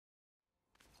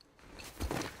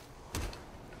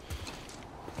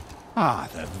Ah,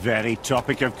 the very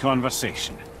topic of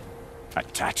conversation. A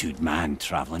tattooed man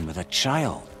traveling with a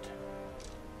child.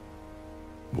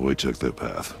 Boy, check their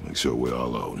path. Make sure we're all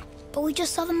alone. But we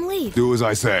just saw them leave. Do as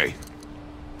I say.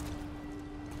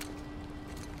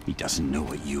 He doesn't know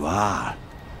what you are.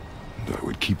 And I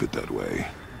would keep it that way.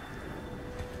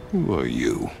 Who are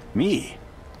you? Me?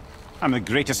 I'm the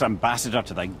greatest ambassador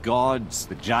to the gods,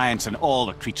 the giants, and all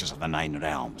the creatures of the Nine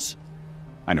Realms.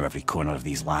 I know every corner of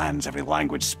these lands, every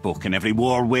language spoken, every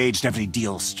war waged, every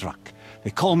deal struck. They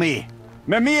call me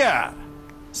Mimir,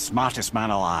 smartest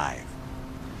man alive.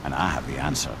 And I have the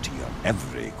answer to your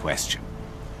every question.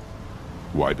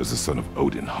 Why does the son of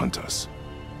Odin hunt us?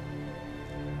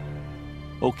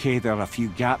 Okay, there are a few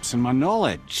gaps in my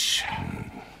knowledge.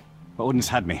 But Odin's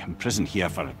had me imprisoned here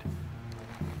for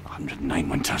 109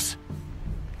 winters.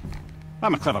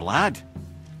 I'm a clever lad.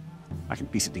 I can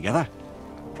piece it together.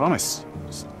 Promise.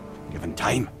 Just given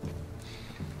time.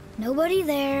 Nobody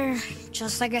there,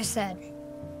 just like I said.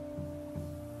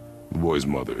 The boy's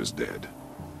mother is dead.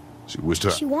 She wished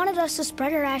her... She wanted us to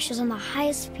spread her ashes on the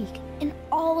highest peak in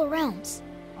all the realms.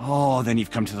 Oh, then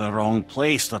you've come to the wrong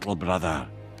place, little brother.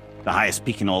 The highest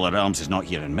peak in all the realms is not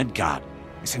here in Midgard.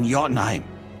 It's in Jotunheim,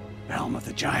 realm of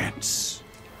the giants.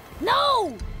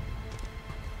 No!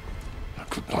 That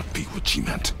could not be what she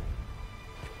meant.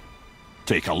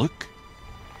 Take a look.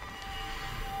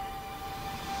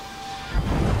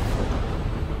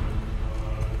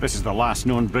 This is the last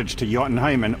known bridge to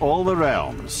Jotunheim in all the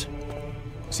realms.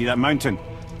 See that mountain?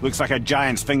 Looks like a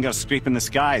giant's finger scraping the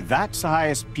sky. That's the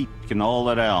highest peak in all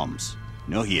the realms.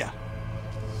 No here.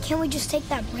 Can't we just take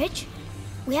that bridge?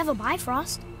 We have a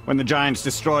Bifrost. When the giants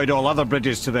destroyed all other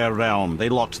bridges to their realm, they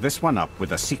locked this one up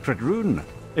with a secret rune.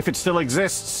 If it still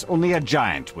exists, only a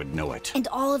giant would know it. And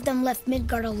all of them left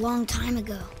Midgard a long time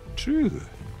ago. True.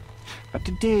 But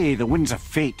today, the winds of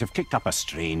fate have kicked up a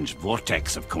strange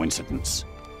vortex of coincidence.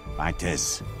 Fact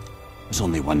is, there's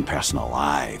only one person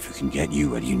alive who can get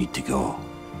you where you need to go.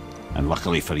 And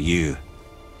luckily for you,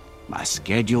 my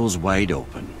schedule's wide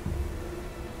open.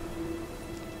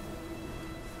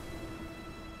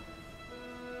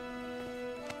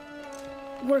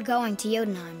 We're going to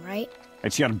Jotunheim, right?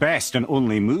 It's your best and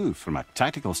only move from a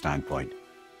tactical standpoint.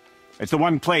 It's the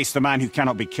one place the man who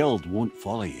cannot be killed won't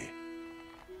follow you.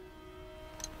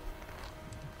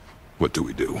 What do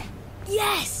we do?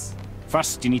 Yes!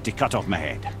 First, you need to cut off my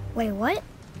head. Wait, what?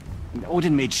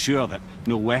 Odin made sure that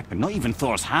no weapon, not even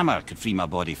Thor's hammer, could free my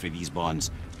body from these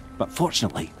bonds. But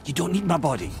fortunately, you don't need my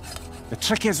body. The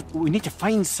trick is, we need to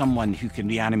find someone who can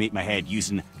reanimate my head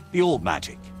using the old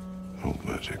magic. Old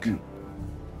magic?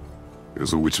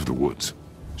 There's a witch of the woods.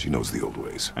 She knows the old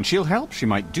ways. And she'll help. She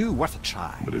might do. Worth a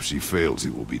try. But if she fails,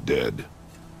 he will be dead.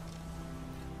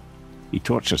 He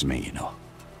tortures me, you know.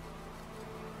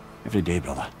 Every day,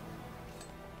 brother.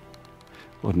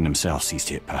 Odin himself sees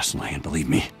to it personally, and believe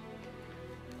me,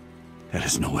 there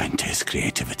is no end to his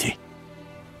creativity.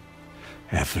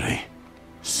 Every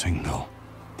single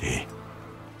day.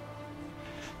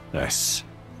 This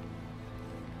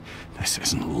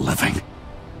isn't living.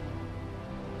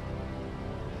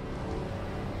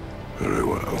 Very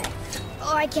well.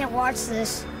 Oh, I can't watch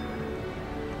this.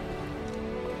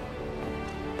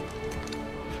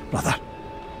 Brother,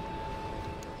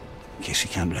 in case you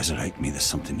can't resurrect me, there's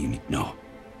something you need to know.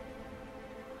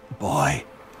 Boy,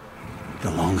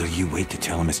 the longer you wait to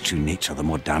tell him his true nature, the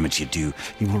more damage you do.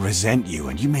 He will resent you,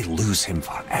 and you may lose him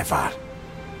forever.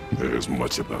 There is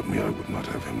much about me I would not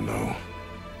have him know.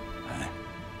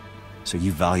 So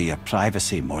you value your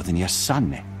privacy more than your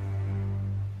son, eh?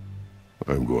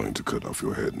 I'm going to cut off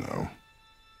your head now.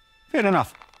 Fair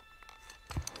enough.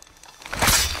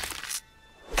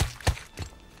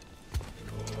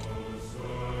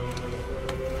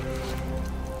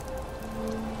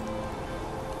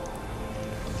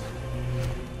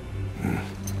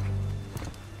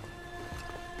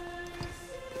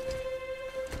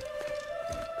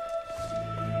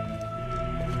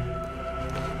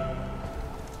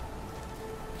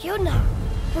 Jotunheim!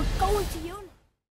 We're going to Jotunheim!